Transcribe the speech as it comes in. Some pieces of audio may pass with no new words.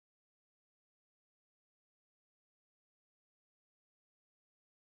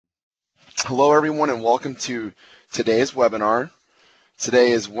Hello everyone and welcome to today's webinar.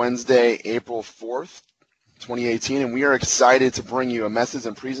 Today is Wednesday, April 4th, 2018, and we are excited to bring you a message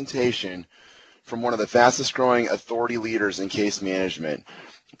and presentation from one of the fastest growing authority leaders in case management.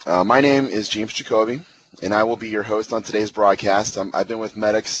 My name is James Jacoby, and I will be your host on today's broadcast. I've been with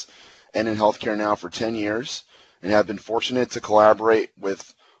Medix and in healthcare now for 10 years and have been fortunate to collaborate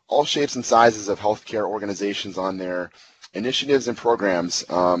with all shapes and sizes of healthcare organizations on their initiatives and programs,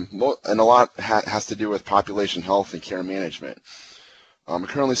 and a lot has to do with population health and care management. I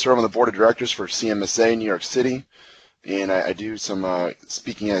currently serve on the board of directors for CMSA in New York City, and I do some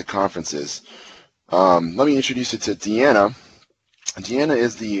speaking at conferences. Let me introduce you to Deanna. Deanna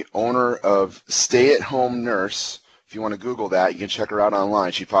is the owner of Stay at Home Nurse. If you want to Google that, you can check her out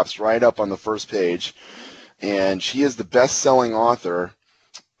online. She pops right up on the first page, and she is the best-selling author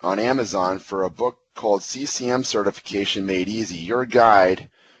on Amazon for a book called CCM Certification Made Easy, Your Guide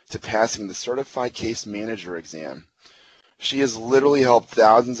to Passing the Certified Case Manager Exam. She has literally helped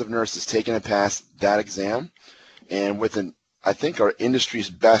thousands of nurses take and pass that exam, and with I think our industry's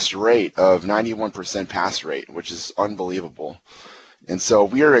best rate of 91% pass rate, which is unbelievable. And so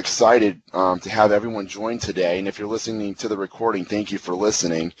we are excited to have everyone join today, and if you're listening to the recording, thank you for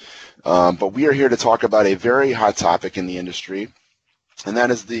listening. But we are here to talk about a very hot topic in the industry, and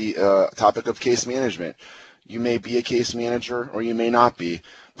that is the topic of case management. You may be a case manager or you may not be,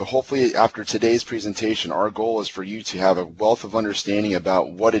 but hopefully after today's presentation, our goal is for you to have a wealth of understanding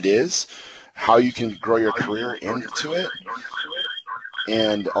about what it is, how you can grow your career into it,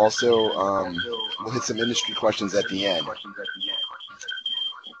 and also we'll hit some industry questions at the end.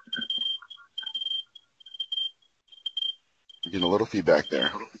 I'm getting a little feedback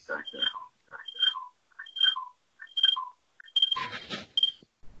there.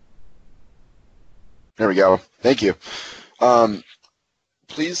 There we go. Thank you.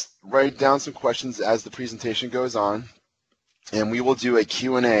 Please write down some questions as the presentation goes on, and we will do a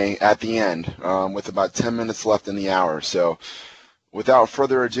Q&A at the end with about 10 minutes left in the hour. So without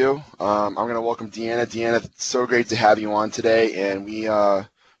further ado, I'm going to welcome Deanna. Deanna, it's so great to have you on today, and why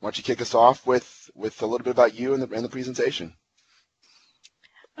don't you kick us off with a little bit about you and the presentation.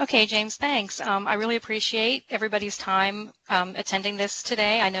 Okay, James, thanks. I really appreciate everybody's time attending this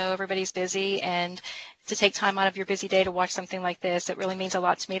today. I know everybody's busy, and to take time out of your busy day to watch something like this, it really means a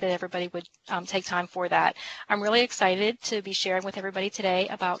lot to me that everybody would take time for that. I'm really excited to be sharing with everybody today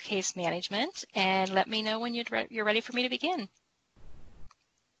about case management, and let me know when you're ready for me to begin.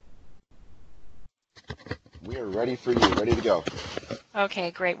 We are ready for you, ready to go.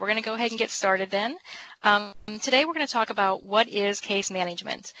 Okay, great. We're going to go ahead and get started then. Today we're going to talk about what is case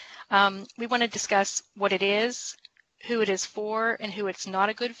management. We want to discuss what it is, who it is for, and who it's not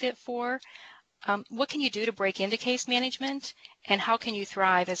a good fit for. What can you do to break into case management, and how can you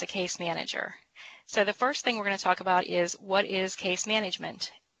thrive as a case manager? So the first thing we're going to talk about is what is case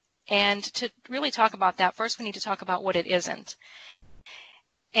management. And to really talk about that, first we need to talk about what it isn't.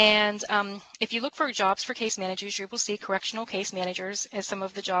 And if you look for jobs for case managers, you will see correctional case managers as some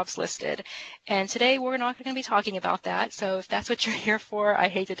of the jobs listed. And today we're not going to be talking about that, so if that's what you're here for, I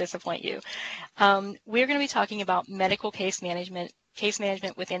hate to disappoint you. We're going to be talking about medical case management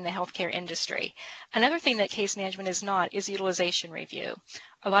within the healthcare industry. Another thing that case management is not is utilization review.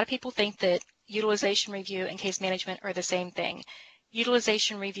 A lot of people think that utilization review and case management are the same thing.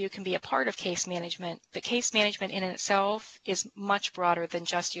 Utilization review can be a part of case management, but case management in itself is much broader than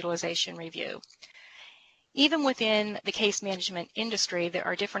just utilization review. Even within the case management industry, there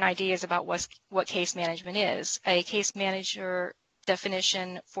are different ideas about what case management is. A case manager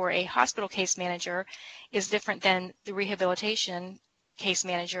definition for a hospital case manager is different than the rehabilitation case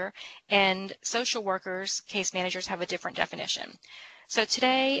manager, and social workers case managers have a different definition. So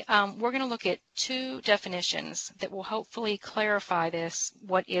today we're going to look at two definitions that will hopefully clarify this,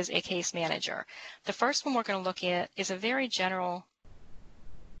 what is a case manager. The first one we're going to look at is a very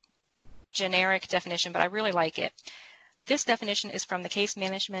generic definition, but I really like it. This definition is from the Case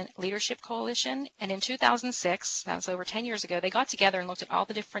Management Leadership Coalition, and in 2006, that was over 10 years ago, they got together and looked at all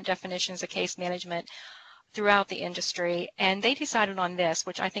the different definitions of case management throughout the industry, and they decided on this,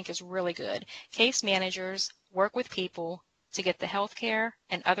 which I think is really good. Case managers work with people to get the health care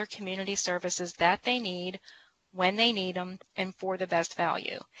and other community services that they need, when they need them, and for the best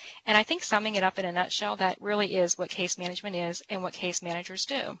value. And I think summing it up in a nutshell, that really is what case management is and what case managers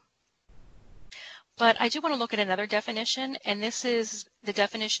do. But I do want to look at another definition, and this is the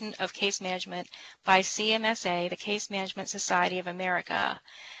definition of case management by CMSA, the Case Management Society of America.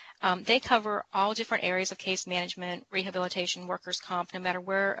 They cover all different areas of case management, rehabilitation, workers' comp, no matter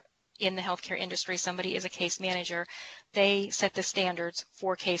where in the healthcare industry somebody is a case manager, they set the standards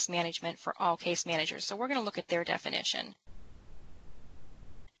for case management for all case managers. So we're going to look at their definition.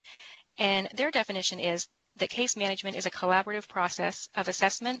 And their definition is that case management is a collaborative process of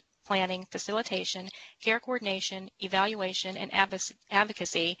assessment, planning, facilitation, care coordination, evaluation, and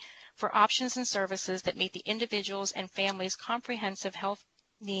advocacy for options and services that meet the individual's and family's comprehensive health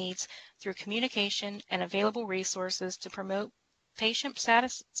needs through communication and available resources to promote patient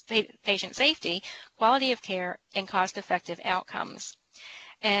safety, quality of care, and cost-effective outcomes.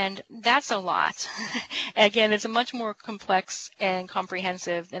 And that's a lot. Again, it's a much more complex and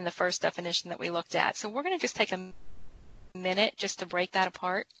comprehensive than the first definition that we looked at. So we're going to just take a minute just to break that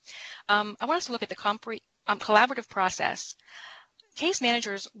apart. I want us to look at the collaborative process. Case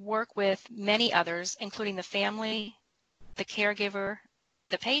managers work with many others, including the family, the caregiver,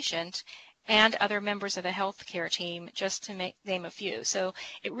 the patient, and other members of the healthcare team, just to name a few. So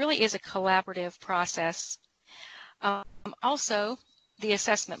it really is a collaborative process. Also, the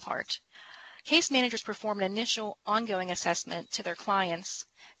assessment part. Case managers perform an initial ongoing assessment to their clients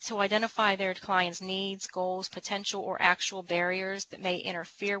to identify their clients' needs, goals, potential or actual barriers that may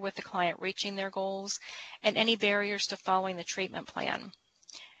interfere with the client reaching their goals, and any barriers to following the treatment plan.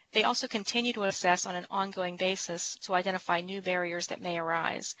 They also continue to assess on an ongoing basis to identify new barriers that may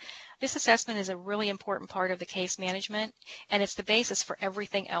arise. This assessment is a really important part of the case management, and it's the basis for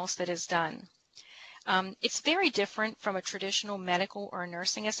everything else that is done. It's very different from a traditional medical or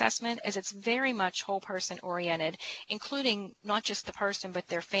nursing assessment, as it's very much whole person oriented, including not just the person, but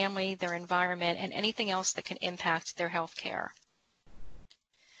their family, their environment, and anything else that can impact their health care.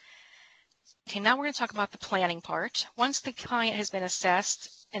 Okay, now we're going to talk about the planning part. Once the client has been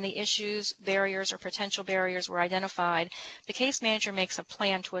assessed and the issues, barriers, or potential barriers were identified, the case manager makes a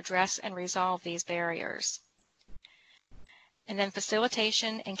plan to address and resolve these barriers. And then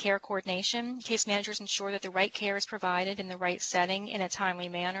facilitation and care coordination. Case managers ensure that the right care is provided in the right setting in a timely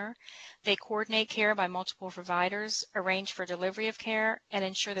manner. They coordinate care by multiple providers, arrange for delivery of care, and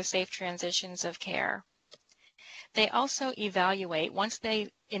ensure the safe transitions of care. They also evaluate. Once they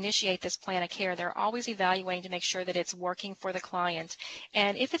initiate this plan of care, they're always evaluating to make sure that it's working for the client.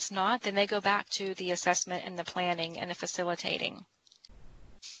 And if it's not, then they go back to the assessment and the planning and the facilitating.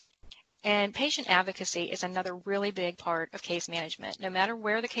 And patient advocacy is another really big part of case management. No matter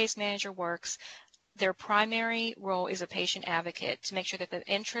where the case manager works, their primary role is a patient advocate to make sure that the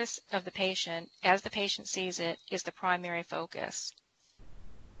interests of the patient, as the patient sees it, is the primary focus.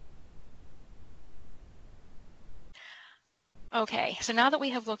 Okay, so now that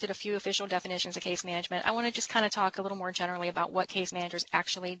we have looked at a few official definitions of case management, I want to just kind of talk a little more generally about what case managers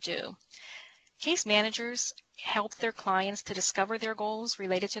actually do. Case managers help their clients to discover their goals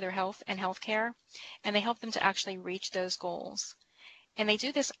related to their health and healthcare, and they help them to actually reach those goals. And they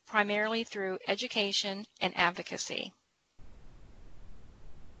do this primarily through education and advocacy.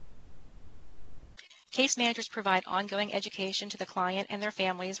 Case managers provide ongoing education to the client and their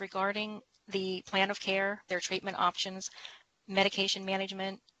families regarding the plan of care, their treatment options, medication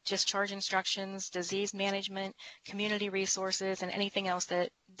management, discharge instructions, disease management, community resources, and anything else that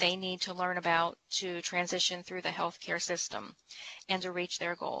they need to learn about to transition through the healthcare system and to reach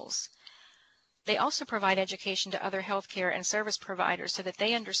their goals. They also provide education to other healthcare and service providers so that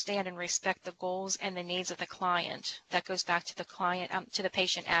they understand and respect the goals and the needs of the client. That goes back to the client, to the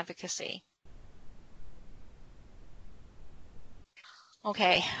patient advocacy.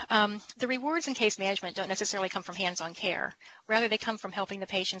 Okay, the rewards in case management don't necessarily come from hands-on care. Rather, they come from helping the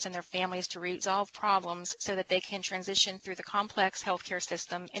patients and their families to resolve problems so that they can transition through the complex healthcare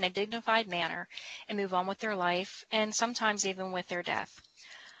system in a dignified manner and move on with their life, and sometimes even with their death.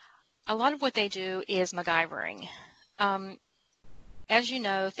 A lot of what they do is MacGyvering. As you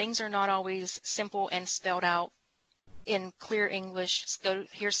know, things are not always simple and spelled out in clear English. Go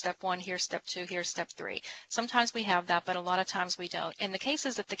here's step 1, here's step 2, here's step 3. Sometimes we have that, but a lot of times we don't. And the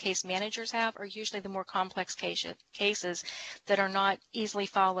cases that the case managers have are usually the more complex cases that are not easily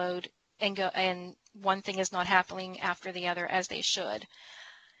followed, and one thing is not happening after the other as they should.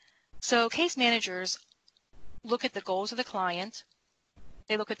 So case managers look at the goals of the client,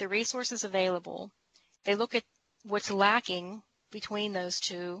 they look at the resources available, they look at what's lacking between those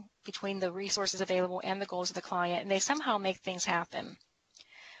two, between the resources available and the goals of the client, and they somehow make things happen.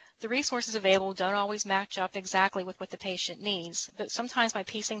 The resources available don't always match up exactly with what the patient needs, but sometimes by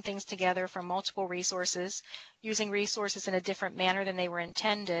piecing things together from multiple resources, using resources in a different manner than they were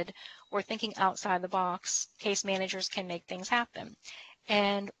intended, or thinking outside the box, case managers can make things happen.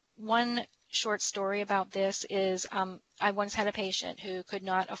 And one short story about this is I once had a patient who could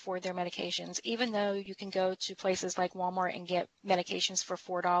not afford their medications. Even though you can go to places like Walmart and get medications for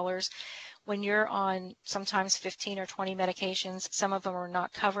 $4, when you're on sometimes 15 or 20 medications, some of them are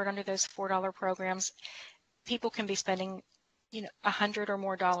not covered under those $4 programs. People can be spending, $100 or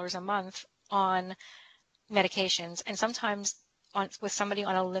more a month on medications, and sometimes with somebody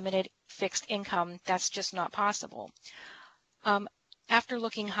on a limited fixed income, that's just not possible. After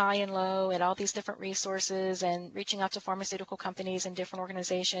looking high and low at all these different resources and reaching out to pharmaceutical companies and different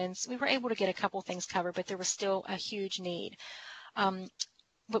organizations, we were able to get a couple things covered, but there was still a huge need.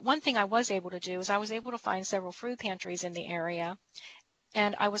 But one thing I was able to do is I was able to find several food pantries in the area,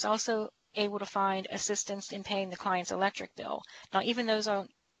 and I was also able to find assistance in paying the client's electric bill. Now, even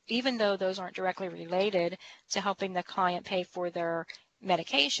though those aren't directly related to helping the client pay for their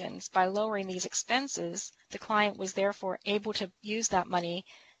medications, by lowering these expenses, the client was therefore able to use that money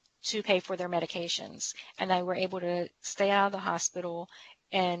to pay for their medications, and they were able to stay out of the hospital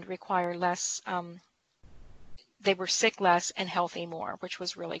and require less, they were sick less and healthy more, which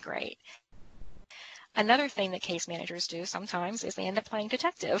was really great. Another thing that case managers do sometimes is they end up playing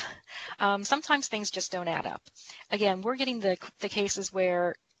detective. Sometimes things just don't add up. Again, we're getting the cases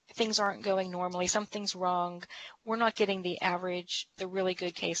where things aren't going normally, something's wrong. We're not getting the average, the really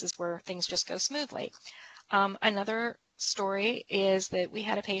good cases where things just go smoothly. Another story is that we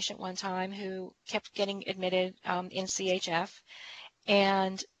had a patient one time who kept getting admitted in CHF,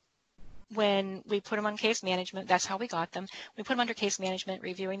 and when we put them on case management, that's how we got them. We put them under case management,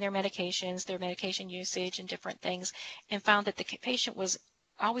 reviewing their medications, their medication usage, and different things, and found that the patient was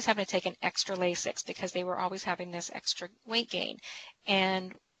always having to take an extra Lasix because they were always having this extra weight gain.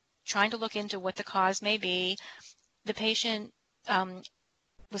 And trying to look into what the cause may be, the patient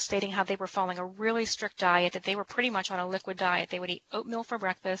was stating how they were following a really strict diet, that they were pretty much on a liquid diet. They would eat oatmeal for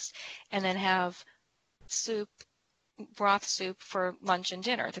breakfast and then have soup, broth soup for lunch and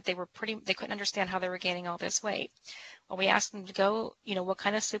dinner, that they couldn't understand how they were gaining all this weight. Well, we asked them to go, what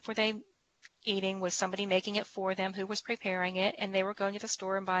kind of soup were they eating? Was somebody making it for them? Who was preparing it? And they were going to the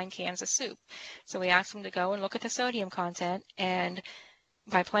store and buying cans of soup. So we asked them to go and look at the sodium content, and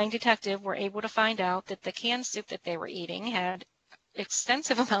by playing detective, we're able to find out that the canned soup that they were eating had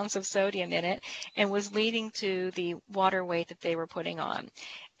extensive amounts of sodium in it and was leading to the water weight that they were putting on.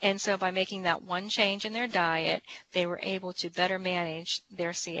 And so by making that one change in their diet, they were able to better manage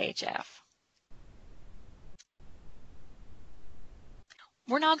their CHF.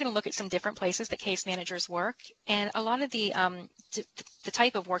 We're now going to look at some different places that case managers work, and a lot of the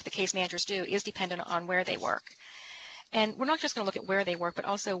type of work that case managers do is dependent on where they work. And we're not just going to look at where they work, but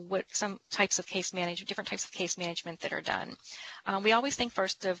also what some types of case management, different types of case management that are done. We always think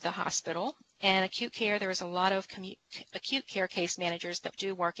first of the hospital and acute care. There is a lot of acute care case managers that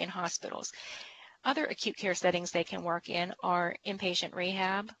do work in hospitals. Other acute care settings they can work in are inpatient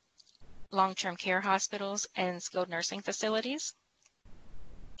rehab, long-term care hospitals, and skilled nursing facilities.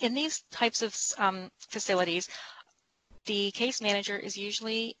 In these types of facilities, the case manager is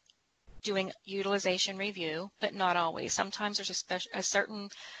usually doing utilization review, but not always. Sometimes there's a certain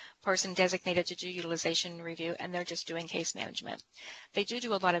person designated to do utilization review, and they're just doing case management. They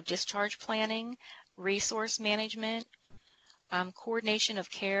do a lot of discharge planning, resource management, coordination of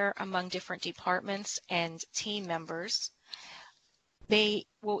care among different departments and team members. They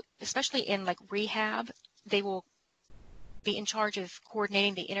will, especially in like rehab, they will be in charge of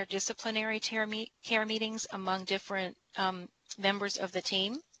coordinating the interdisciplinary care meetings among different members of the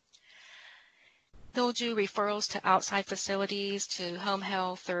team. They'll do referrals to outside facilities, to home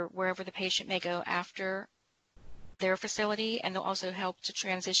health, or wherever the patient may go after their facility, and they'll also help to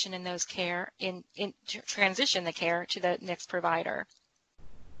transition in those care, transition the care to the next provider.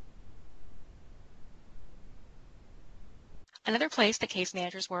 Another place that case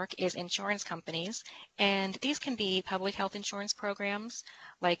managers work is insurance companies, and these can be public health insurance programs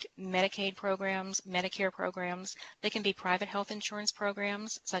like Medicaid programs, Medicare programs. They can be private health insurance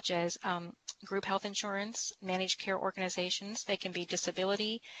programs such as group health insurance, managed care organizations. They can be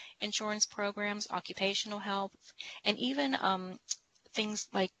disability insurance programs, occupational health, and even things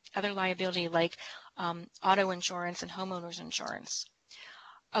like other liability like auto insurance and homeowners insurance.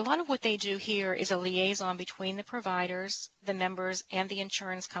 A lot of what they do here is a liaison between the providers, the members, and the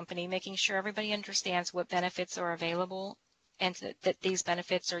insurance company, making sure everybody understands what benefits are available and that these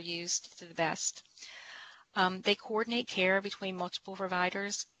benefits are used to the best. They coordinate care between multiple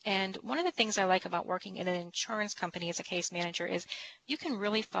providers, and one of the things I like about working in an insurance company as a case manager is you can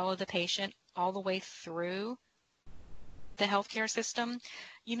really follow the patient all the way through the healthcare system.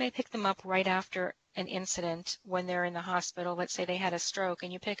 You may pick them up right after an incident when they're in the hospital. Let's say they had a stroke,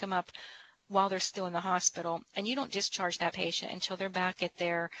 and you pick them up while they're still in the hospital, and you don't discharge that patient until they're back at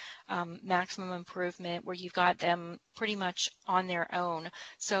their maximum improvement, where you've got them pretty much on their own.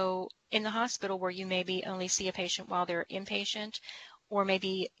 So in the hospital, where you maybe only see a patient while they're inpatient, or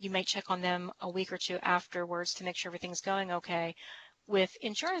maybe you may check on them a week or two afterwards to make sure everything's going okay. With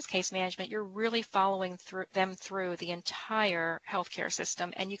insurance case management, you're really following them through the entire healthcare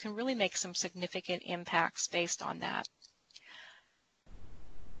system, and you can really make some significant impacts based on that.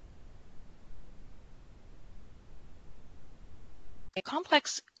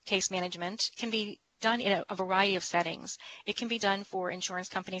 Complex case management can be done in a variety of settings. It can be done for insurance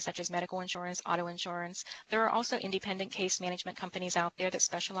companies such as medical insurance, auto insurance. There are also independent case management companies out there that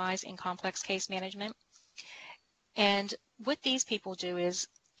specialize in complex case management. And what these people do is,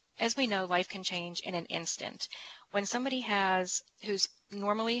 as we know, life can change in an instant. When somebody who's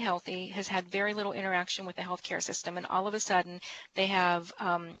normally healthy, has had very little interaction with the healthcare system, and all of a sudden they have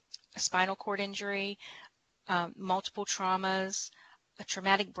a spinal cord injury, multiple traumas, a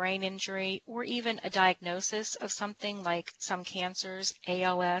traumatic brain injury, or even a diagnosis of something like some cancers,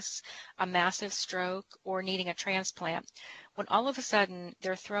 ALS, a massive stroke, or needing a transplant, when all of a sudden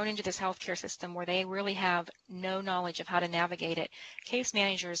they're thrown into this healthcare system where they really have no knowledge of how to navigate it, case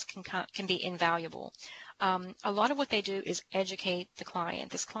managers can be invaluable. A lot of what they do is educate the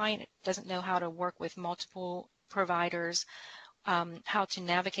client. This client doesn't know how to work with multiple providers, how to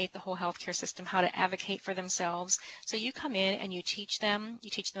navigate the whole healthcare system, how to advocate for themselves. So you come in and you teach them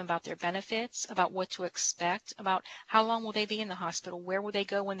about their benefits, about what to expect, about how long will they be in the hospital, where will they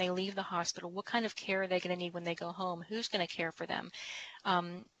go when they leave the hospital, what kind of care are they going to need when they go home, who's going to care for them.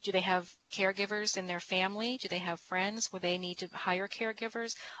 Do they have caregivers in their family? Do they have friends? Will they need to hire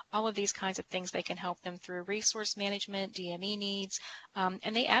caregivers? All of these kinds of things, they can help them through resource management, DME needs,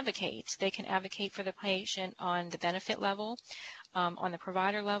 and they advocate. They can advocate for the patient on the benefit level, on the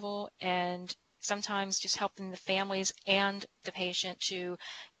provider level, and sometimes just helping the families and the patient to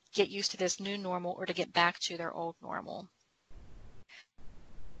get used to this new normal or to get back to their old normal.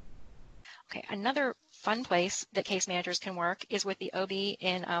 Okay, another fun place that case managers can work is with the OB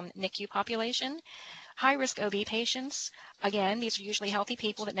in NICU population. High-risk OB patients, again, these are usually healthy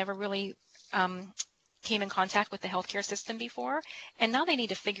people that never really came in contact with the healthcare system before, and now they need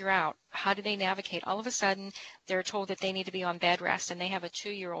to figure out how do they navigate. All of a sudden, they're told that they need to be on bed rest, and they have a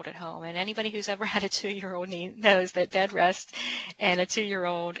 2-year-old at home. And anybody who's ever had a 2-year-old knows that bed rest and a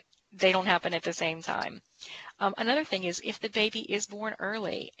 2-year-old, they don't happen at the same time. Another thing is if the baby is born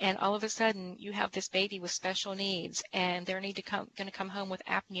early and all of a sudden you have this baby with special needs and they're going to come home with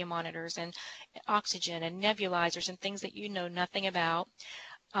apnea monitors and oxygen and nebulizers and things that you know nothing about.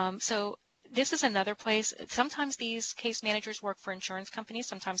 So this is another place. Sometimes these case managers work for insurance companies,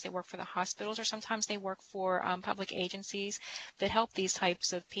 sometimes they work for the hospitals, or sometimes they work for public agencies that help these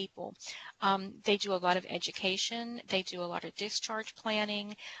types of people. They do a lot of education, they do a lot of discharge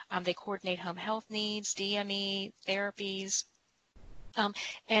planning, they coordinate home health needs, DME, therapies,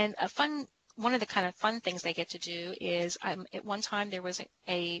 and one of the kind of fun things they get to do is at one time there was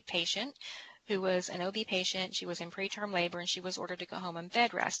a patient who was an OB patient. She was in preterm labor and she was ordered to go home on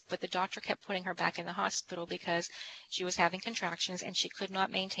bed rest, but the doctor kept putting her back in the hospital because she was having contractions and she could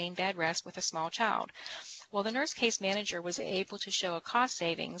not maintain bed rest with a small child. Well, the nurse case manager was able to show a cost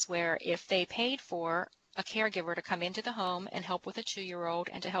savings where if they paid for a caregiver to come into the home and help with a 2-year-old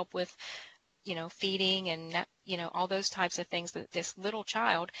and to help with feeding and all those types of things, that this little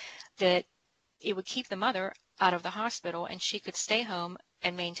child, that it would keep the mother out of the hospital and she could stay home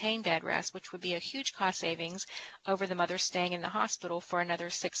and maintain bed rest, which would be a huge cost savings over the mother staying in the hospital for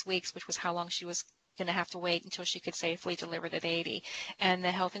another 6 weeks, which was how long she was going to have to wait until she could safely deliver the baby. And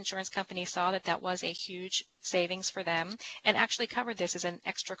the health insurance company saw that that was a huge savings for them and actually covered this as an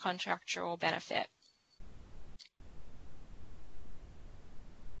extra contractual benefit.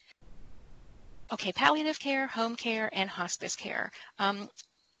 Okay, palliative care, home care, and hospice care.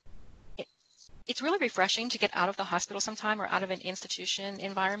 It's really refreshing to get out of the hospital sometime or out of an institution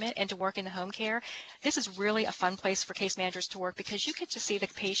environment and to work in the home care. This is really a fun place for case managers to work because you get to see the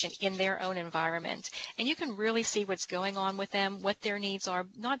patient in their own environment and you can really see what's going on with them, what their needs are,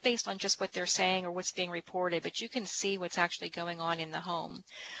 not based on just what they're saying or what's being reported, but you can see what's actually going on in the home.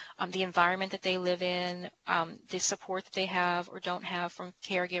 The environment that they live in, the support that they have or don't have from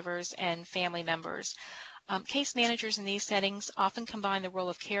caregivers and family members. Case managers in these settings often combine the role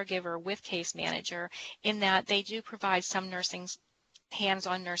of caregiver with case manager in that they do provide some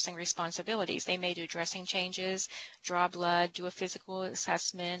hands-on nursing responsibilities. They may do dressing changes, draw blood, do a physical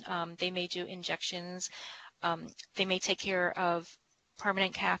assessment. They may do injections. They may take care of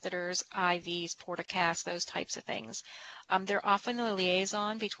permanent catheters, IVs, portacasts, those types of things. They're often the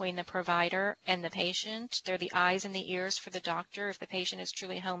liaison between the provider and the patient. They're the eyes and the ears for the doctor. If the patient is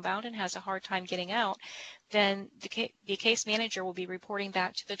truly homebound and has a hard time getting out, then the case manager will be reporting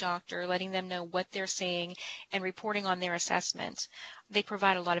back to the doctor, letting them know what they're seeing and reporting on their assessment. They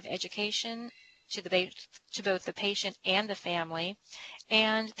provide a lot of education to both the patient and the family,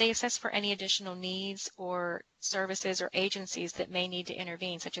 and they assess for any additional needs or services or agencies that may need to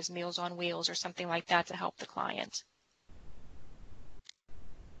intervene, such as Meals on Wheels or something like that to help the client.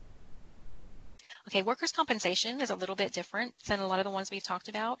 Okay, workers' compensation is a little bit different than a lot of the ones we've talked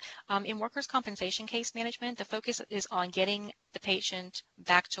about. In workers' compensation case management, the focus is on getting the patient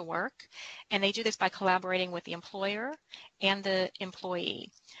back to work, and they do this by collaborating with the employer and the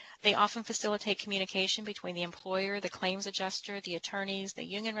employee. They often facilitate communication between the employer, the claims adjuster, the attorneys, the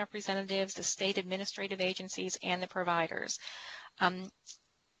union representatives, the state administrative agencies, and the providers.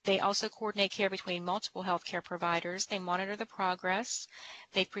 They also coordinate care between multiple healthcare providers. They monitor the progress.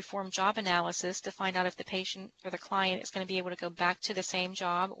 They perform job analysis to find out if the patient or the client is going to be able to go back to the same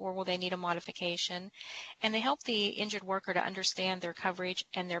job or will they need a modification. And they help the injured worker to understand their coverage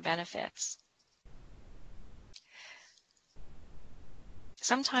and their benefits.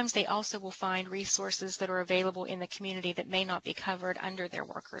 Sometimes they also will find resources that are available in the community that may not be covered under their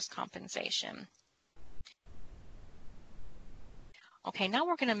workers' compensation. Okay, now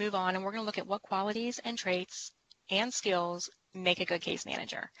we're going to move on and we're going to look at what qualities and traits and skills make a good case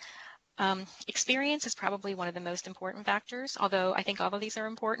manager. Experience is probably one of the most important factors, although I think all of these are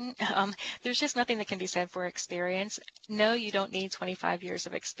important. There's just nothing that can be said for experience. No, you don't need 25 years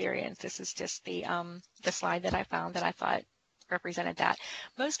of experience. This is just the slide that I found that I thought represented that.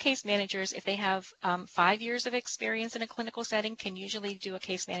 Most case managers, if they have 5 years of experience in a clinical setting, can usually do a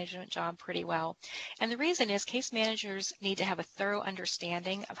case management job pretty well. And the reason is case managers need to have a thorough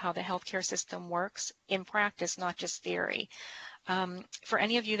understanding of how the healthcare system works in practice, not just theory. For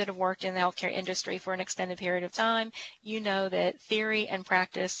any of you that have worked in the healthcare industry for an extended period of time, you know that theory and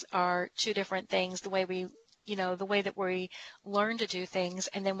practice are two different things. The way that we learn to do things,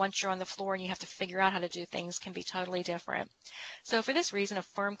 and then once you're on the floor and you have to figure out how to do things, can be totally different. So for this reason, a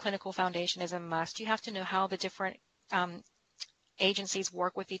firm clinical foundation is a must. You have to know how the different agencies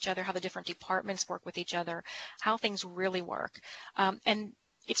work with each other, how the different departments work with each other, how things really work. And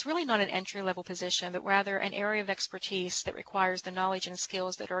it's really not an entry-level position, but rather an area of expertise that requires the knowledge and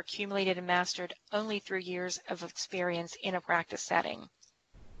skills that are accumulated and mastered only through years of experience in a practice setting.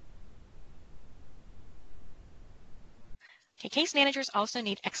 Okay, case managers also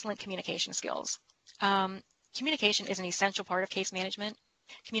need excellent communication skills. Communication is an essential part of case management.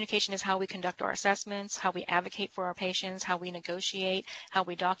 Communication is how we conduct our assessments, how we advocate for our patients, how we negotiate, how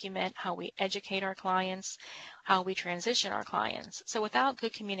we document, how we educate our clients, how we transition our clients. So without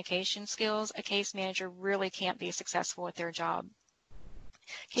good communication skills, a case manager really can't be successful at their job.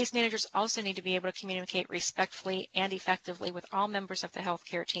 Case managers also need to be able to communicate respectfully and effectively with all members of the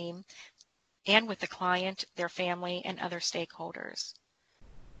healthcare team and with the client, their family, and other stakeholders.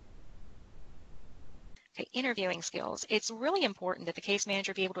 Okay, interviewing skills. It's really important that the case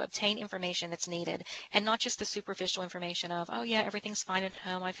manager be able to obtain information that's needed and not just the superficial information of, oh yeah, everything's fine at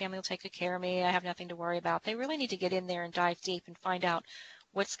home, my family will take good care of me, I have nothing to worry about. They really need to get in there and dive deep and find out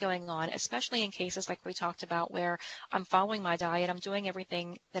what's going on, especially in cases like we talked about where I'm following my diet, I'm doing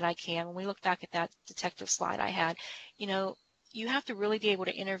everything that I can. When we look back at that detective slide I had, you have to really be able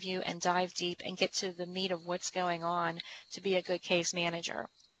to interview and dive deep and get to the meat of what's going on to be a good case manager.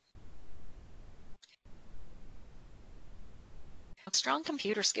 Strong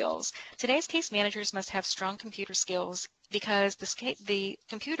computer skills. Today's case managers must have strong computer skills because the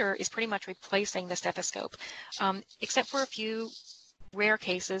computer is pretty much replacing the stethoscope, except for a few rare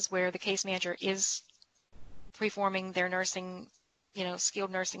cases where the case manager is performing their nursing,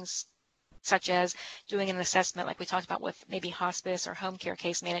 skilled nursing, such as doing an assessment like we talked about with maybe hospice or home care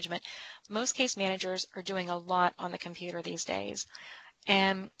case management. Most case managers are doing a lot on the computer these days.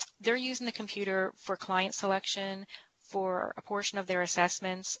 And they're using the computer for client selection, for a portion of their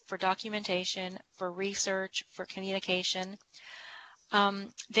assessments, for documentation, for research, for communication.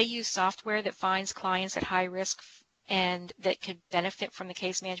 They use software that finds clients at high risk and that could benefit from the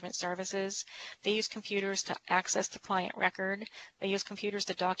case management services. They use computers to access the client record. They use computers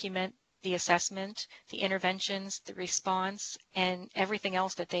to document the assessment, the interventions, the response, and everything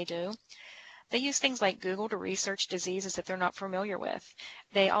else that they do. They use things like Google to research diseases that they're not familiar with.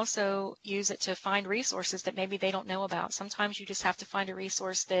 They also use it to find resources that maybe they don't know about. Sometimes you just have to find a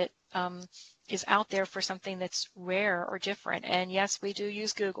resource that is out there for something that's rare or different. And yes, we do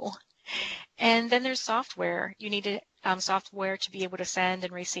use Google. And then there's software. You need to software to be able to send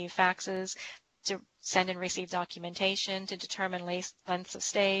and receive faxes, to send and receive documentation, to determine lengths of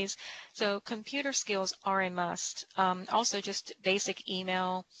stays. So computer skills are a must. Also just basic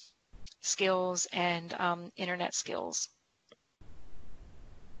email skills and internet skills.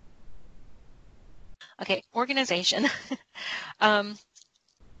 Okay, organization.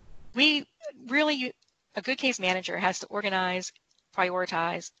 We really, a good case manager has to organize,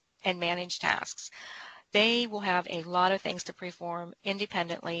 prioritize, and manage tasks. They will have a lot of things to perform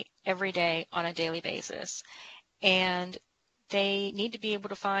independently every day on a daily basis. And they need to be able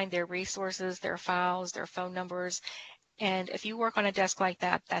to find their resources, their files, their phone numbers. And if you work on a desk like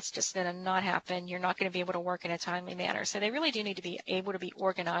that, that's just going to not happen. You're not going to be able to work in a timely manner. So they really do need to be able to be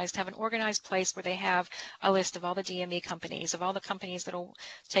organized, have an organized place where they have a list of all the DME companies, of all the companies that will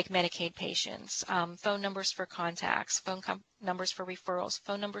take Medicaid patients, phone numbers for contacts, phone numbers for referrals,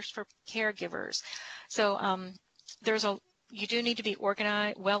 phone numbers for caregivers. So you do need to be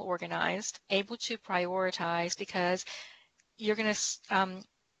organized, well organized, able to prioritize, because you're going to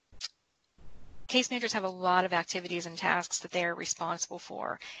case managers have a lot of activities and tasks that they're responsible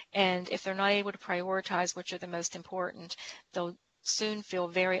for, and if they're not able to prioritize which are the most important, they'll soon feel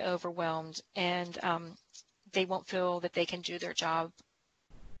very overwhelmed, and they won't feel that they can do their job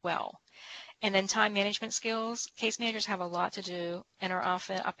well. And then time management skills. Case managers have a lot to do and are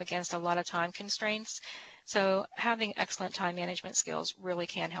often up against a lot of time constraints, so having excellent time management skills really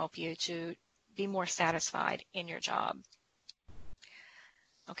can help you to be more satisfied in your job.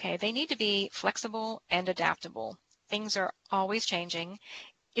 Okay, they need to be flexible and adaptable. Things are always changing.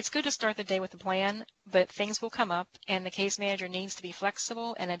 It's good to start the day with a plan, but things will come up, and the case manager needs to be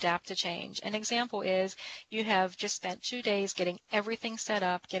flexible and adapt to change. An example is you have just spent 2 days getting everything set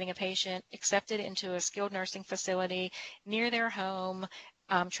up, getting a patient accepted into a skilled nursing facility near their home,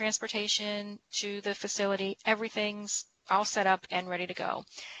 transportation to the facility, everything's all set up and ready to go.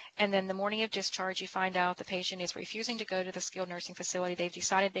 And then the morning of discharge, you find out the patient is refusing to go to the skilled nursing facility. They've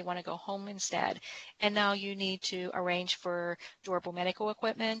decided they want to go home instead. And now you need to arrange for durable medical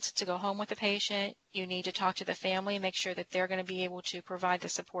equipment to go home with the patient. You need to talk to the family and make sure that they're going to be able to provide the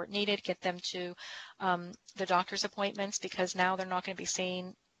support needed, get them to the doctor's appointments, because now they're not going to be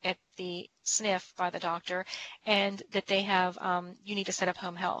seen at the SNF by the doctor, and that they have, you need to set up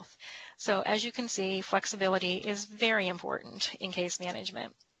home health. So as you can see, flexibility is very important in case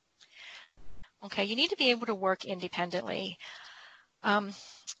management. Okay, you need to be able to work independently.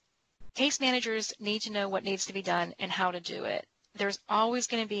 Case managers need to know what needs to be done and how to do it. There's always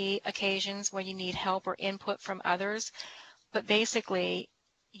going to be occasions where you need help or input from others, but basically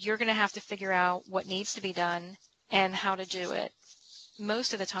you're going to have to figure out what needs to be done and how to do it,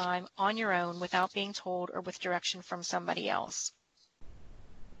 most of the time on your own without being told or with direction from somebody else.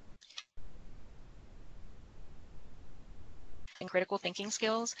 And critical thinking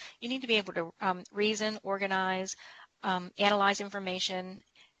skills, you need to be able to reason, organize, analyze information,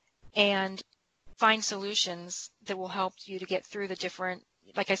 and find solutions that will help you to get through the different,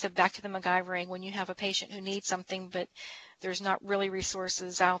 like I said, back to the MacGyvering, when you have a patient who needs something but there's not really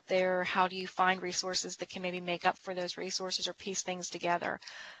resources out there, how do you find resources that can maybe make up for those resources or piece things together?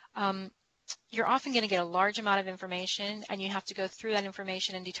 You're often going to get a large amount of information, and you have to go through that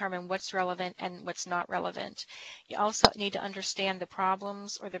information and determine what's relevant and what's not relevant. You also need to understand the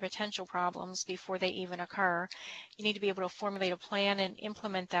problems or the potential problems before they even occur. You need to be able to formulate a plan and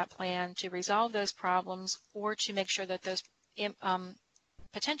implement that plan to resolve those problems, or to make sure that those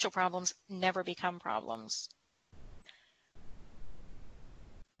potential problems never become problems.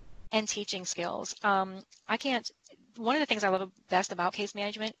 And teaching skills. One of the things I love best about case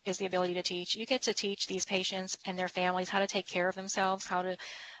management is the ability to teach. You get to teach these patients and their families how to take care of themselves, how to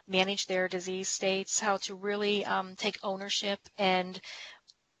manage their disease states, how to really take ownership and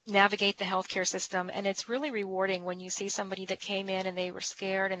navigate the healthcare system. And it's really rewarding when you see somebody that came in and they were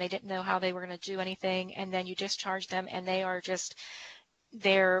scared and they didn't know how they were going to do anything, and then you discharge them and they are just,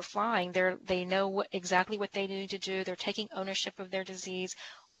 they're flying. They know exactly what they need to do. They're taking ownership of their disease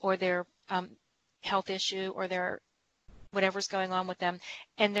or their health issue or their whatever's going on with them,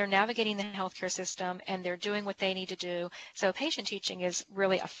 and they're navigating the healthcare system and they're doing what they need to do. So patient teaching is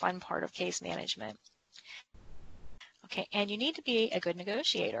really a fun part of case management. Okay, and you need to be a good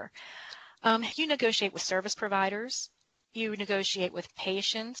negotiator. You negotiate with service providers, you negotiate with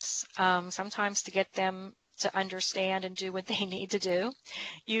patients, sometimes to get them to understand and do what they need to do.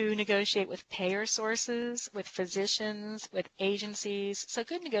 You negotiate with payer sources, with physicians, with agencies. So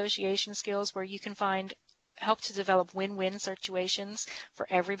good negotiation skills where you can help to develop win-win situations for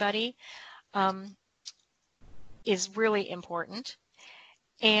everybody is really important.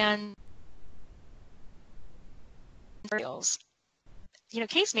 And skills.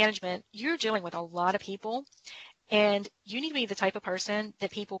 Case management, you're dealing with a lot of people, and you need to be the type of person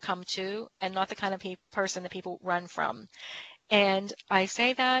that people come to and not the kind of person that people run from. And I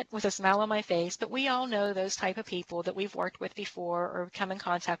say that with a smile on my face, but we all know those type of people that we've worked with before or come in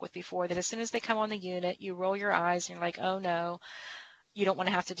contact with before, that as soon as they come on the unit, you roll your eyes and you're like, oh no, you don't want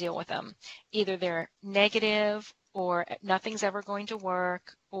to have to deal with them. Either they're negative, or nothing's ever going to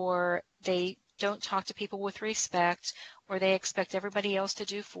work, or they don't talk to people with respect, or they expect everybody else to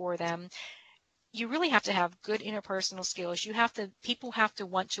do for them. You really have to have good interpersonal skills. People have to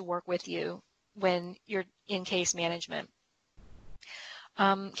want to work with you when you're in case management.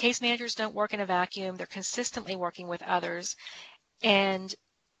 Case managers don't work in a vacuum. They're consistently working with others, and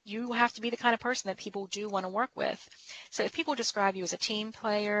you have to be the kind of person that people do want to work with. So if people describe you as a team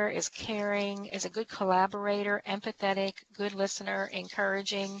player, as caring, as a good collaborator, empathetic, good listener,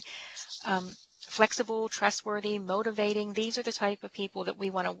 encouraging, flexible, trustworthy, motivating, these are the type of people that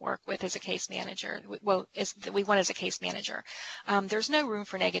we want to work with as a case manager. That we want as a case manager. There's no room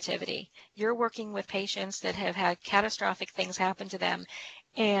for negativity. You're working with patients that have had catastrophic things happen to them,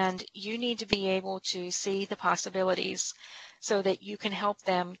 and you need to be able to see the possibilities so that you can help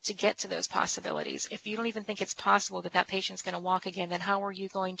them to get to those possibilities. If you don't even think it's possible that patient's going to walk again, then how are you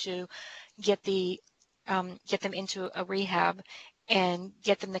going to get them into a rehab and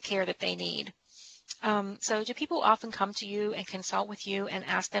get them the care that they need? So do people often come to you and consult with you and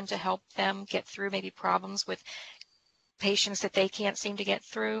ask them to help them get through maybe problems with patients that they can't seem to get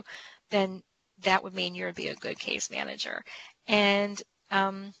through? Then that would mean you'd be a good case manager. And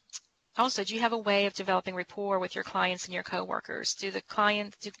also, do you have a way of developing rapport with your clients and your coworkers? Do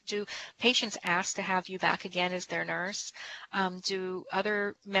patients ask to have you back again as their nurse? Do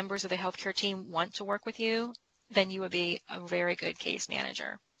other members of the healthcare team want to work with you? Then you would be a very good case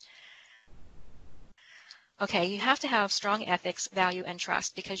manager. Okay, you have to have strong ethics, value, and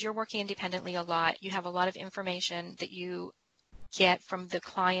trust, because you're working independently a lot. You have a lot of information that you get from the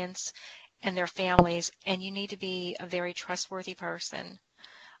clients and their families, and you need to be a very trustworthy person.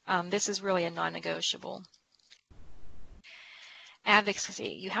 This is really a non-negotiable.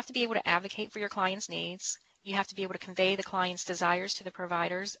 Advocacy. You have to be able to advocate for your clients' needs. You have to be able to convey the client's desires to the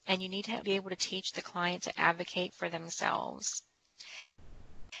providers, and you need to be able to teach the client to advocate for themselves.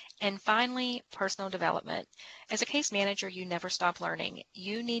 And finally, personal development. As a case manager, you never stop learning.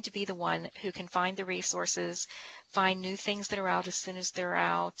 You need to be the one who can find the resources, find new things that are out as soon as they're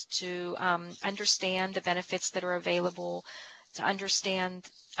out, to understand the benefits that are available, to understand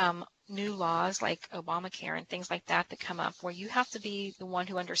new laws like Obamacare and things like that come up, where you have to be the one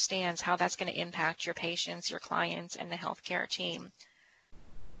who understands how that's going to impact your patients, your clients, and the healthcare team.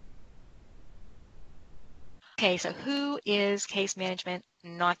 Okay, so who is case management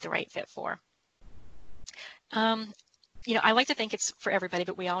not the right fit for? I like to think it's for everybody,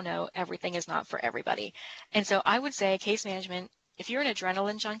 but we all know everything is not for everybody. And so I would say case management, if you're an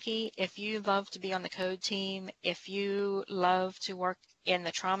adrenaline junkie, if you love to be on the code team, if you love to work in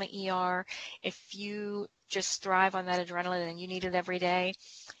the trauma ER, if you just thrive on that adrenaline and you need it every day,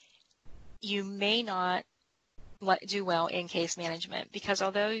 you may not do well in case management, because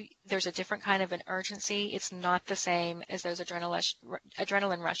although there's a different kind of an urgency, it's not the same as those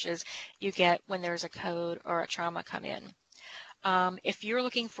adrenaline rushes you get when there's a code or a trauma come in. If you're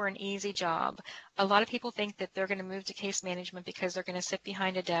looking for an easy job, a lot of people think that they're going to move to case management because they're going to sit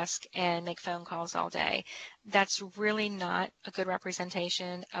behind a desk and make phone calls all day. That's really not a good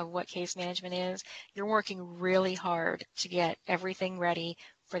representation of what case management is. You're working really hard to get everything ready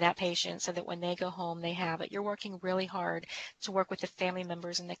for that patient so that when they go home, they have it. You're working really hard to work with the family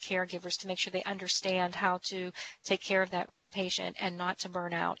members and the caregivers to make sure they understand how to take care of that patient and not to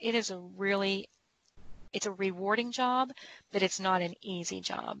burn out. It's a rewarding job, but it's not an easy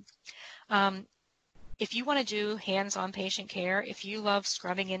job. If you want to do hands-on patient care, if you love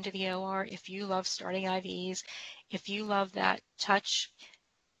scrubbing into the OR, if you love starting IVs, if you love that touch,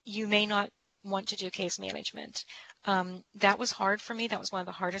 you may not want to do case management. That was hard for me. That was one of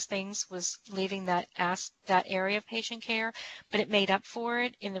the hardest things, was leaving that area of patient care, but it made up for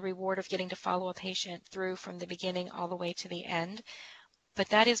it in the reward of getting to follow a patient through from the beginning all the way to the end. But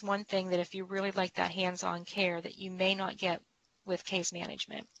that is one thing that if you really like that hands-on care that you may not get with case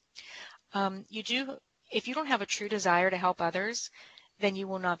management. If you don't have a true desire to help others, then you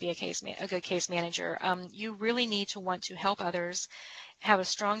will not be a good case manager. You really need to want to help others, have a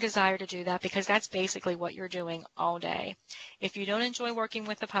strong desire to do that, because that's basically what you're doing all day. If you don't enjoy working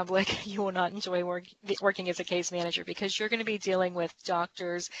with the public, you will not enjoy working as a case manager, because you're going to be dealing with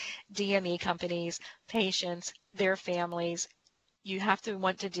doctors, DME companies, patients, their families, you have to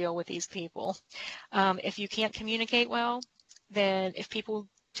want to deal with these people. If you can't communicate well, then if people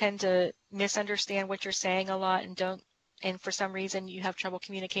tend to misunderstand what you're saying a lot and for some reason you have trouble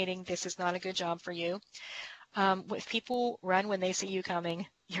communicating, this is not a good job for you. If people run when they see you coming,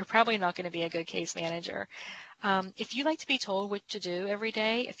 you're probably not going to be a good case manager. If you like to be told what to do every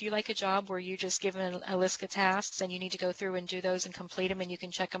day, if you like a job where you're just given a list of tasks and you need to go through and do those and complete them and you can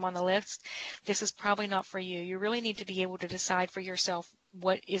check them on the list, this is probably not for you. You really need to be able to decide for yourself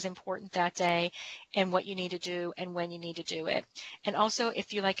what is important that day and what you need to do and when you need to do it. And also,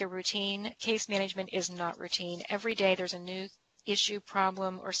 if you like a routine, case management is not routine. Every day there's a new issue,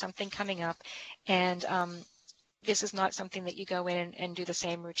 problem, or something coming up, and this is not something that you go in and do the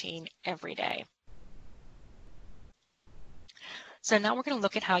same routine every day. So now we're going to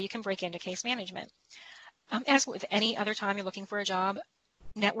look at how you can break into case management. As with any other time you're looking for a job,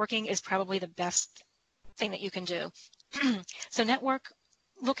 networking is probably the best thing that you can do. So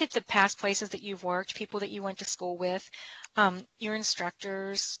look at the past places that you've worked, people that you went to school with, your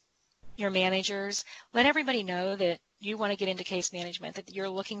instructors, your managers. Let everybody know that you want to get into case management, that you're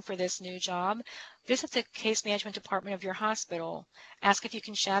looking for this new job. Visit the case management department of your hospital. Ask if you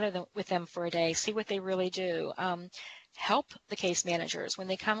can shadow with them for a day. See what they really do. Help the case managers when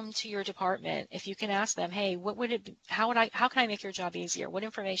they come to your department. If you can ask them, hey, how can I make your job easier? What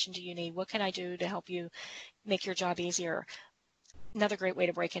information do you need? What can I do to help you make your job easier? Another great way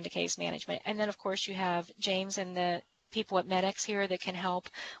to break into case management. And then, of course, you have James and the people at MEDX here that can help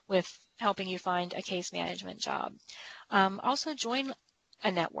with helping you find a case management job. Also, join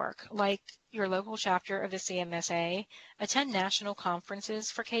a network like your local chapter of the CMSA. Attend national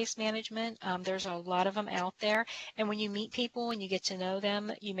conferences for case management. There's a lot of them out there. And when you meet people and you get to know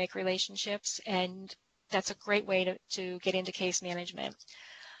them, you make relationships, and that's a great way to get into case management.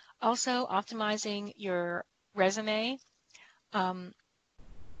 Also, optimizing your resume.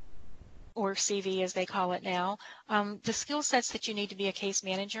 Or CV as they call it now. The skill sets that you need to be a case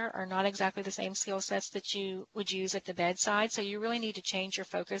manager are not exactly the same skill sets that you would use at the bedside, so you really need to change your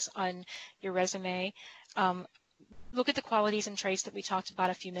focus on your resume. Look at the qualities and traits that we talked about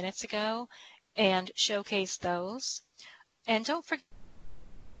a few minutes ago and showcase those. And don't forget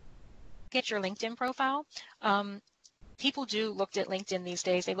your LinkedIn profile. People do look at LinkedIn these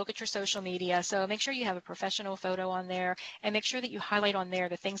days. They look at your social media. So make sure you have a professional photo on there, and make sure that you highlight on there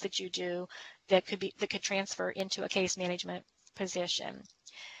the things that you do that could transfer into a case management position.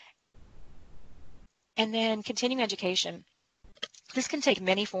 And then continuing education. This can take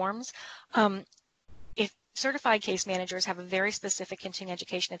many forms. If certified case managers have a very specific continuing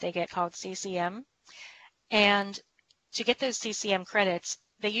education that they get called CCM, and to get those CCM credits,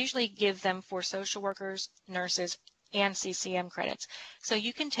 they usually give them for social workers, nurses, and CCM credits. So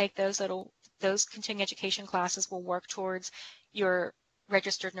you can take those continuing education classes will work towards your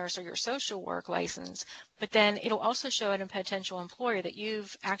registered nurse or your social work license, but then it'll also show a potential employer that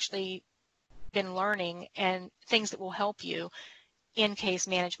you've actually been learning and things that will help you in case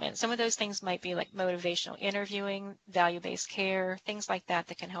management. Some of those things might be like motivational interviewing, value-based care, things like that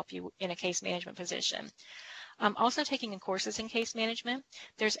that can help you in a case management position. Also taking courses in case management.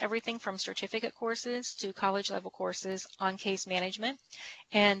 There's everything from certificate courses to college level courses on case management,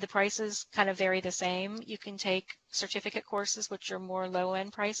 and the prices kind of vary the same. You can take certificate courses, which are more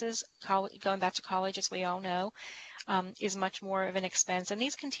low-end prices. Going back to college, as we all know, is much more of an expense, and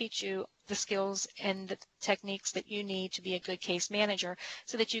these can teach you the skills and the techniques that you need to be a good case manager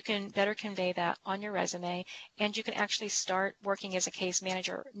so that you can better convey that on your resume, and you can actually start working as a case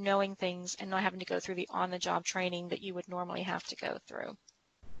manager knowing things and not having to go through the on-the-job training that you would normally have to go through.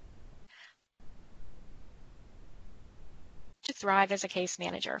 To thrive as a case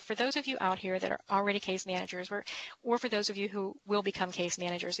manager. For those of you out here that are already case managers, or for those of you who will become case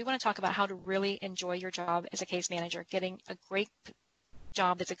managers, we want to talk about how to really enjoy your job as a case manager, getting a great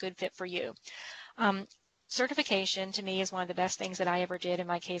job that's a good fit for you. Certification to me is one of the best things that I ever did in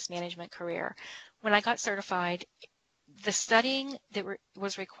my case management career. When I got certified, the studying that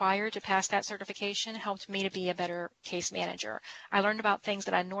was required to pass that certification helped me to be a better case manager. I learned about things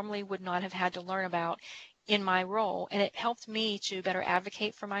that I normally would not have had to learn about in my role, and it helped me to better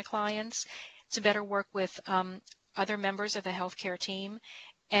advocate for my clients, to better work with other members of the healthcare team,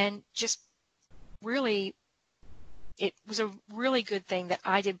 and just really, it was a really good thing that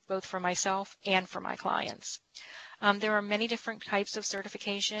I did both for myself and for my clients. There are many different types of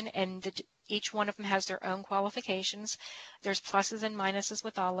certification, and each one of them has their own qualifications. There's pluses and minuses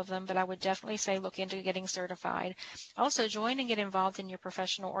with all of them, but I would definitely say look into getting certified. Also, join and get involved in your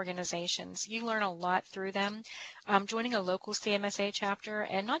professional organizations. You learn a lot through them. Joining a local CMSA chapter,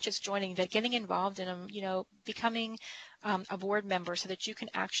 and not just joining, but getting involved in them, becoming a board member so that you can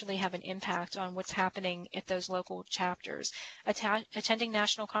actually have an impact on what's happening at those local chapters. Attending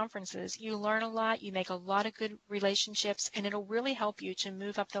national conferences, you learn a lot, you make a lot of good relationships, and it'll really help you to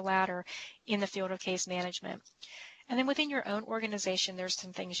move up the ladder in the field of case management. And then within your own organization, there's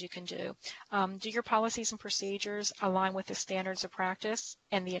some things you can do. Do your policies and procedures align with the standards of practice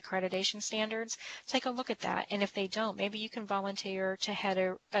and the accreditation standards? Take a look at that. And if they don't, maybe you can volunteer to head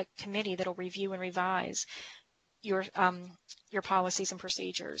a committee that'll review and revise your policies and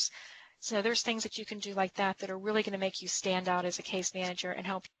procedures. So there's things that you can do like that that are really going to make you stand out as a case manager and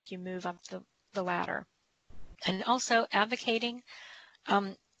help you move up the ladder. And also advocating.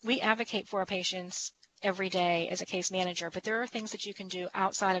 We advocate for our patients every day as a case manager, but there are things that you can do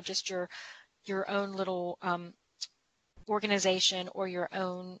outside of just your own little organization or your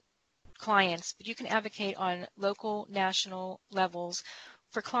own clients, but you can advocate on local, national levels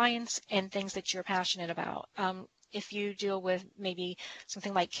for clients and things that you're passionate about. If you deal with maybe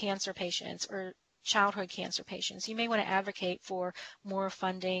something like cancer patients or childhood cancer patients, you may want to advocate for more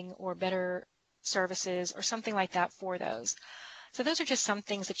funding or better services or something like that for those. So those are just some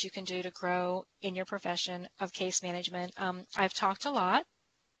things that you can do to grow in your profession of case management. I've talked a lot,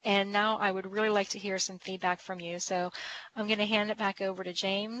 and now I would really like to hear some feedback from you. So I'm going to hand it back over to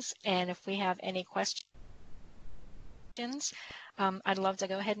James, and if we have any questions, I'd love to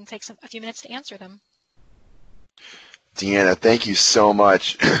go ahead and take a few minutes to answer them. Deanna, thank you so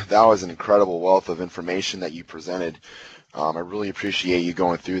much. That was an incredible wealth of information that you presented. I really appreciate you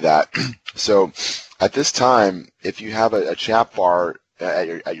going through that. So at this time, if you have a chat bar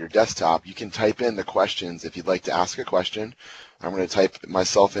at your desktop, you can type in the questions if you'd like to ask a question. I'm going to type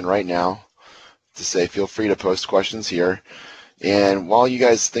myself in right now to say feel free to post questions here. And while you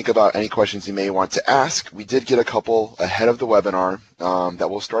guys think about any questions you may want to ask, we did get a couple ahead of the webinar that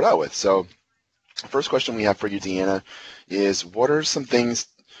we'll start out with. So the first question we have for you, Deanna, is what are some things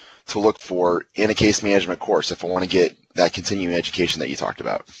to look for in a case management course if I want to get that continuing education that you talked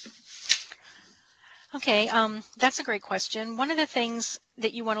about? Okay, that's a great question. One of the things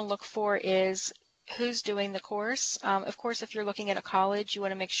that you want to look for is who's doing the course. Of course, if you're looking at a college, you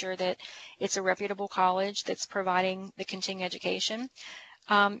want to make sure that it's a reputable college that's providing the continuing education.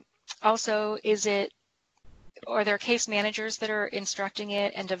 Also, are there case managers that are instructing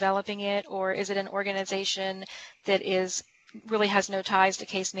it and developing it, or is it an organization that really has no ties to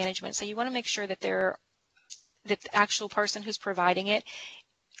case management? So you want to make sure that the actual person who's providing it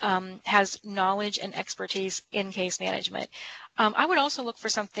has knowledge and expertise in case management. I would also look for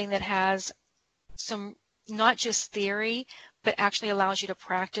something that has some, not just theory, but actually allows you to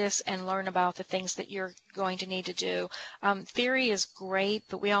practice and learn about the things that you're going to need to do. Theory is great,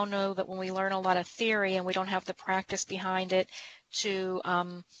 but we all know that when we learn a lot of theory and we don't have the practice behind it to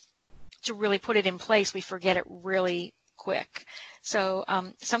really put it in place, we forget it really quick. So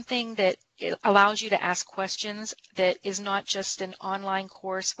something that allows you to ask questions, that is not just an online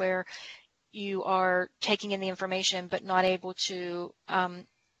course where you are taking in the information but not able to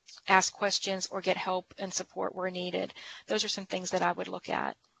ask questions or get help and support where needed. Those are some things that I would look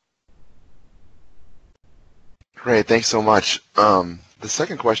at. Great, thanks so much. The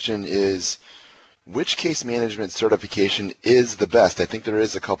second question is, which case management certification is the best? I think there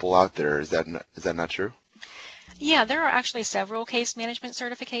is a couple out there. Is that not true? Yeah, there are actually several case management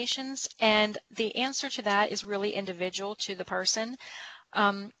certifications, and the answer to that is really individual to the person.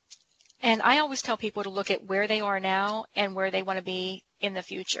 And I always tell people to look at where they are now and where they want to be in the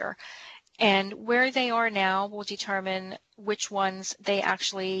future. And where they are now will determine which ones they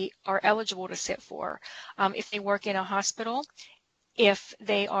actually are eligible to sit for. If they work in a hospital, if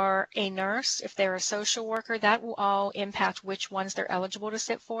they are a nurse, if they're a social worker, that will all impact which ones they're eligible to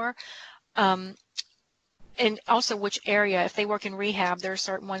sit for. And also which area. If they work in rehab, there are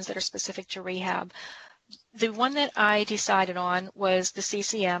certain ones that are specific to rehab. The one that I decided on was the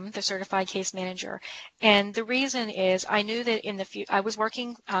CCM, the Certified Case Manager. And the reason is I knew that in the future, I was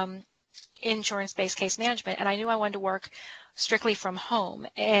working insurance-based case management, and I knew I wanted to work strictly from home.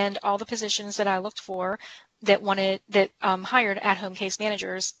 And all the positions that I looked for that hired at-home case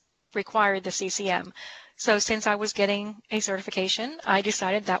managers required the CCM. So since I was getting a certification, I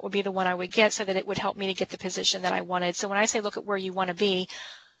decided that would be the one I would get so that it would help me to get the position that I wanted. So when I say look at where you want to be,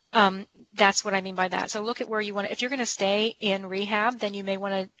 that's what I mean by that. So look at where you want to, if you're going to stay in rehab, then you may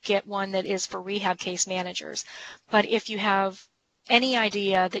want to get one that is for rehab case managers. But if you have any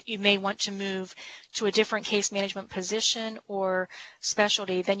idea that you may want to move to a different case management position or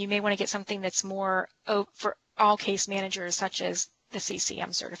specialty, then you may want to get something that's more for all case managers, such as the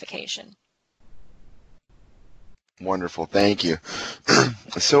CCM certification. Wonderful, thank you.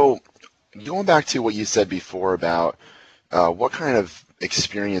 So going back to what you said before about what kind of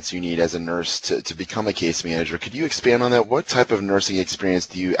experience you need as a nurse to become a case manager. Could you expand on that? What type of nursing experience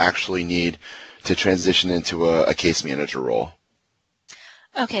do you actually need to transition into a case manager role?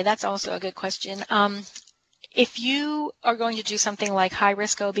 Okay, that's also a good question. If you are going to do something like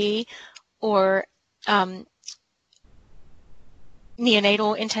high-risk OB or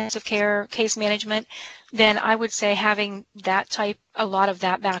neonatal intensive care case management, then I would say having a lot of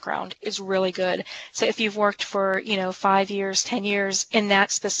that background is really good. So if you've worked for, 5 years, 10 years in that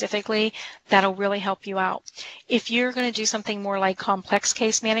specifically, that'll really help you out. If you're going to do something more like complex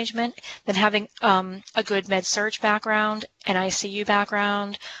case management, then having a good med-surg background, an ICU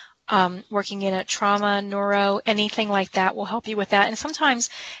background, working in a trauma, neuro, anything like that will help you with that. And sometimes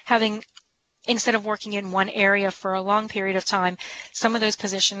instead of working in one area for a long period of time, some of those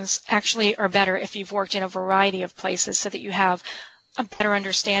positions actually are better if you've worked in a variety of places so that you have a better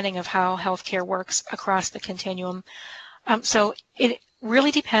understanding of how healthcare works across the continuum. So it really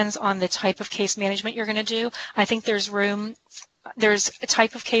depends on the type of case management you're going to do. I think there's a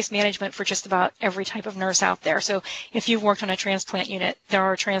type of case management for just about every type of nurse out there. So if you've worked on a transplant unit, there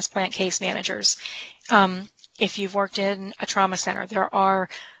are transplant case managers. If you've worked in a trauma center, there are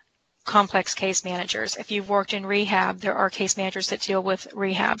complex case managers. If you've worked in rehab, there are case managers that deal with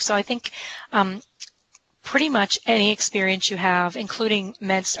rehab. So I think pretty much any experience you have, including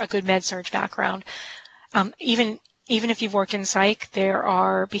a good med-surg background, even if you've worked in psych, there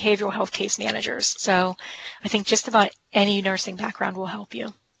are behavioral health case managers. So I think just about any nursing background will help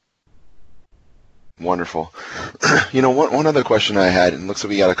you. Wonderful. One other question I had, and looks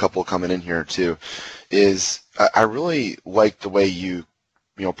like we got a couple coming in here too, is I really like the way you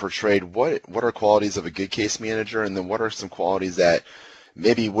portrayed what are qualities of a good case manager, and then what are some qualities that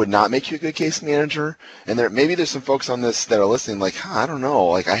maybe would not make you a good case manager. And maybe there's some folks on this that are listening like, I don't know,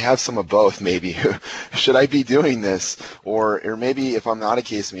 like I have some of both maybe. Should I be doing this? Or maybe if I'm not a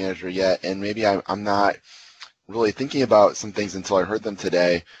case manager yet, and maybe I'm not really thinking about some things until I heard them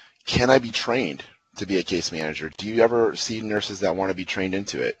today, can I be trained to be a case manager? Do you ever see nurses that want to be trained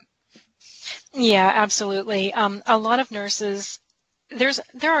into it? Yeah, absolutely. A lot of nurses,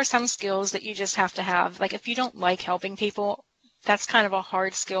 there are some skills that you just have to have. Like if you don't like helping people, that's kind of a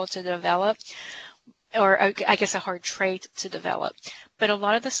hard skill to develop, or I guess a hard trait to develop. But a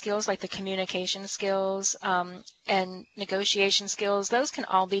lot of the skills, like the communication skills and negotiation skills, those can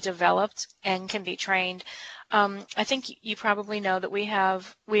all be developed and can be trained. I think you probably know that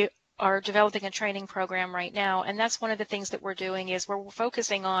we are developing a training program right now, and that's one of the things that we're doing is we're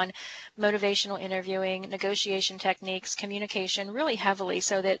focusing on motivational interviewing, negotiation techniques, communication really heavily,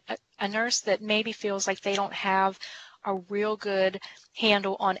 so that a nurse that maybe feels like they don't have a real good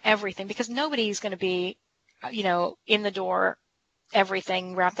handle on everything, because nobody's going to be, in the door,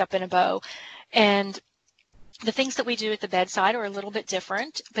 everything wrapped up in a bow. And the things that we do at the bedside are a little bit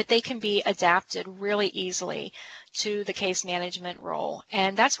different, but they can be adapted really easily to the case management role.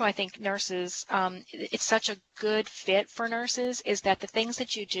 And that's why I think nurses, it's such a good fit for nurses, is that the things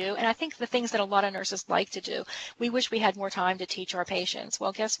that you do, and I think the things that a lot of nurses like to do, we wish we had more time to teach our patients.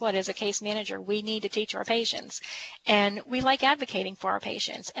 Well, guess what? As a case manager, we need to teach our patients. And we like advocating for our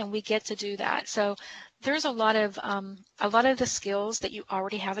patients, and we get to do that. So there's a lot of the skills that you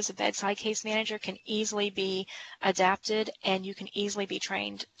already have as a bedside case manager can easily be adapted, and you can easily be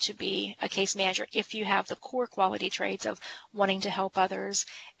trained to be a case manager if you have the core quality traits of wanting to help others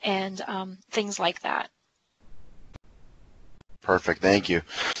and things like that. Perfect, thank you.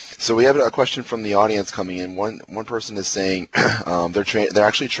 So we have a question from the audience coming in. One person is saying they're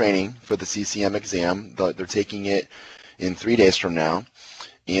actually training for the CCM exam. They're taking it in 3 days from now,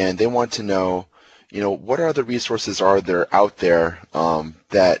 and they want to know, what other resources are there out there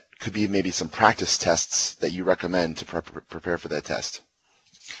that could be maybe some practice tests that you recommend to prepare for that test?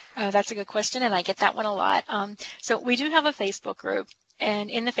 That's a good question, and I get that one a lot. So we do have a Facebook group, and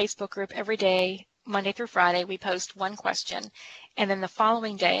in the Facebook group every day, Monday through Friday, we post one question, and then the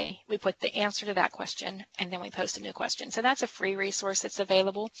following day we put the answer to that question, and then we post a new question. So that's a free resource that's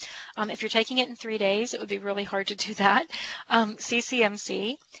available. If you're taking it in 3 days, it would be really hard to do that.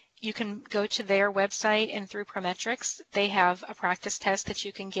 CCMC, you can go to their website, and through Prometrics, they have a practice test that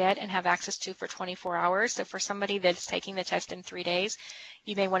you can get and have access to for 24 hours. So for somebody that's taking the test in 3 days,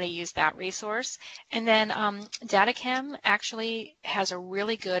 you may want to use that resource. And then DataChem actually has a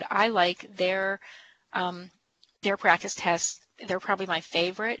really good, I like their practice tests. They're probably my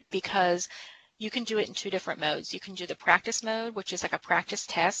favorite because you can do it in 2 different modes. You can do the practice mode, which is like a practice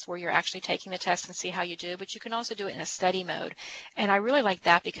test where you're actually taking the test and see how you do, but you can also do it in a study mode. And I really like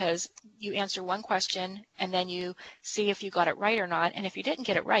that because you answer one question and then you see if you got it right or not. And if you didn't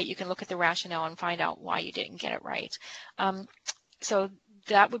get it right, you can look at the rationale and find out why you didn't get it right. So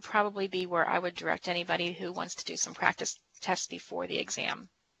that would probably be where I would direct anybody who wants to do some practice tests before the exam.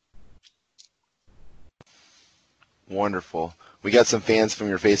 Wonderful. We got some fans from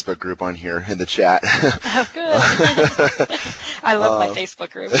your Facebook group on here in the chat. Oh, good. I love my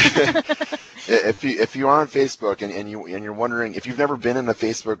Facebook group. If you are on Facebook and you're wondering, if you've never been in a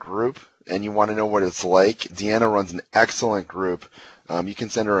Facebook group and you want to know what it's like, Deanna runs an excellent group. You can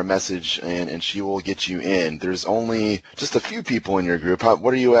send her a message and she will get you in. There's only just a few people in your group.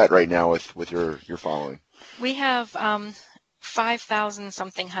 What are you at right now with your following? We have 5,000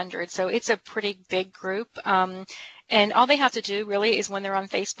 something hundred, so it's a pretty big group. And all they have to do really is when they're on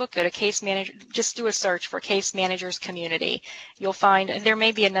Facebook, go to Case Manager, just do a search for Case Managers Community. You'll find there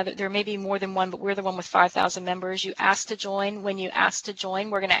may be more than one, but we're the one with 5,000 members. You ask to join. When you ask to join,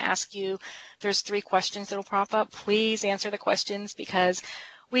 we're going to ask you, there's 3 questions that'll pop up. Please answer the questions because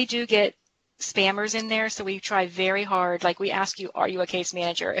we do get spammers in there, so we try very hard. Like we ask you, are you a case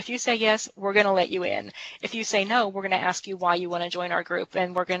manager? If you say yes, we're going to let you in. If you say no, we're going to ask you why you want to join our group,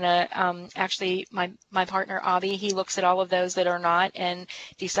 and we're going to actually, my partner Avi, he looks at all of those that are not and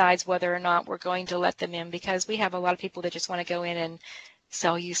decides whether or not we're going to let them in, because we have a lot of people that just want to go in and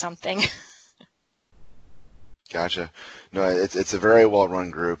sell you something. Gotcha. No, it's a very well-run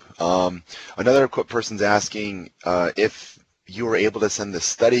group. Another person's asking if you were able to send the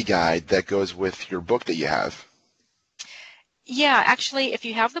study guide that goes with your book that you have. Yeah, actually, if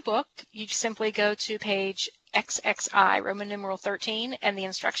you have the book, you simply go to page XXI, Roman numeral 13, and the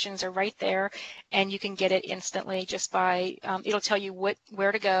instructions are right there, and you can get it instantly just by, it'll tell you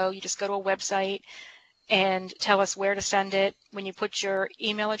where to go. You just go to a website and tell us where to send it. When you put your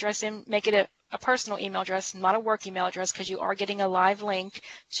email address in, make it a personal email address, not a work email address, because you are getting a live link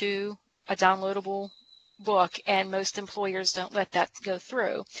to a downloadable book, and most employers don't let that go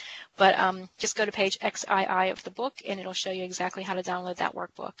through. But just go to page XII of the book, and it'll show you exactly how to download that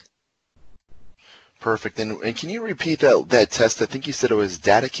workbook. Perfect. And can you repeat that test? I think you said it was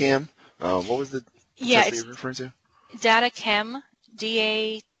DataChem. What was the test that you were referring to? DataChem,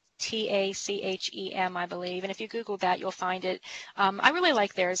 DATACHEM, I believe. And if you Google that, you'll find it. I really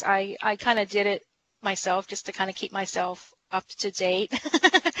like theirs. I kind of did it myself just to kind of keep myself up to date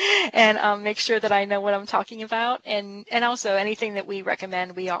and make sure that I know what I'm talking about. And also anything that we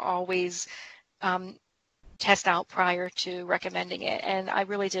recommend, we are always test out prior to recommending it. And I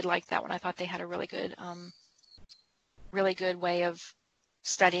really did like that one. I thought they had a really good way of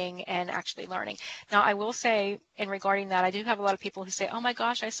studying and actually learning. Now, I will say, in regarding that, I do have a lot of people who say, oh my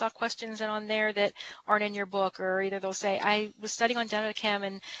gosh, I saw questions on there that aren't in your book, or either they'll say, I was studying on DataChem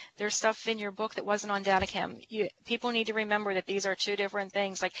and there's stuff in your book that wasn't on DataChem. People need to remember that these are 2 different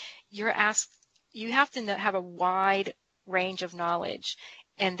things. Like you have to have a wide range of knowledge,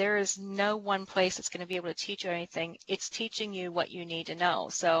 and there is no one place that's going to be able to teach you anything. It's teaching you what you need to know.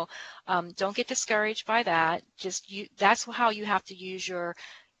 So don't get discouraged by that. That's how you have to use your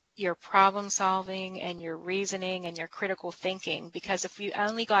problem solving and your reasoning and your critical thinking, because if you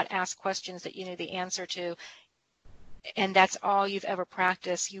only got asked questions that you knew the answer to, and that's all you've ever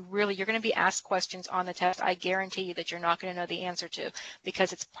practiced, you're going to be asked questions on the test, I guarantee you, that you're not going to know the answer to,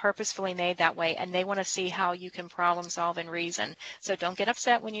 because it's purposefully made that way, and they want to see how you can problem solve and reason. So don't get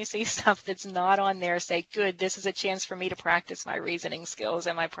upset when you see stuff that's not on there. Say, good, this is a chance for me to practice my reasoning skills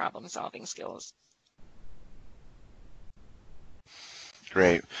and my problem solving skills.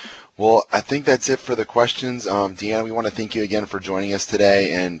 Great. Well, I think that's it for the questions. Deanna, we want to thank you again for joining us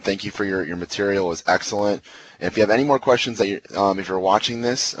today, and thank you for your material. It was excellent. And if you have any more questions, if you're watching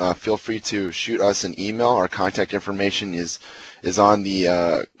this, feel free to shoot us an email. Our contact information is on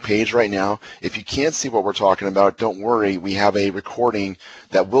the page right now. If you can't see what we're talking about, don't worry. We have a recording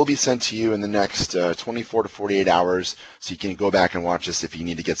that will be sent to you in the next 24 to 48 hours, so you can go back and watch this if you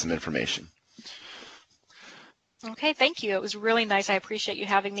need to get some information. Okay, thank you. It was really nice. I appreciate you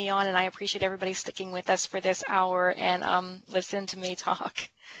having me on, and I appreciate everybody sticking with us for this hour and listen to me talk.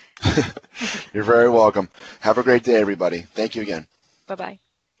 You're very welcome. Have a great day, everybody. Thank you again. Bye-bye.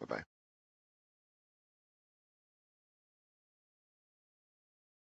 Bye-bye.